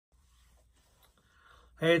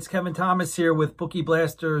Hey, it's Kevin Thomas here with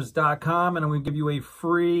BookieBlasters.com, and I'm going to give you a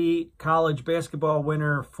free college basketball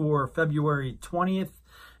winner for February 20th,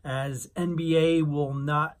 as NBA will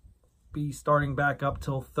not be starting back up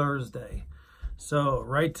till Thursday. So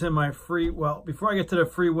right to my free, well, before I get to the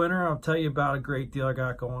free winner, I'll tell you about a great deal I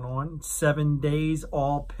got going on. 7 days,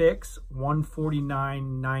 all picks,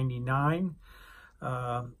 $149.99.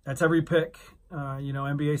 That's every pick.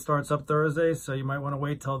 NBA starts up Thursday, so you might want to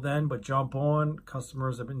wait till then, but jump on.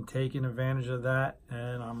 Customers have been taking advantage of that,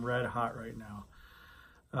 and I'm red hot right now.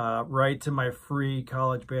 Right to my free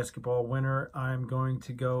college basketball winner, I'm going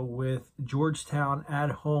to go with Georgetown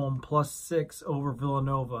at home +6 over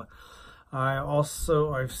Villanova.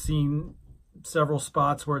 I've seen several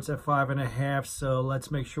spots where it's at 5.5, so let's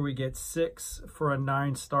make sure we get 6 for a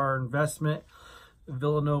 9-star investment.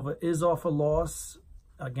 Villanova is off a loss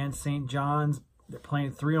against St. John's. They're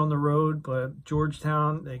playing 3 on the road, but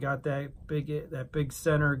Georgetown, they got that big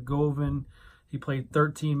center, Govan. He played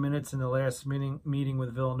 13 minutes in the last meeting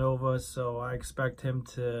with Villanova, so I expect him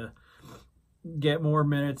to get more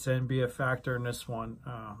minutes and be a factor in this one.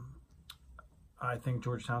 I think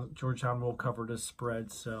Georgetown will cover this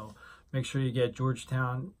spread, so make sure you get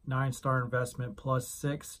Georgetown 9-star investment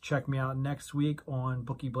 +6. Check me out next week on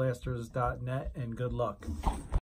BookieBlasters.net, and good luck.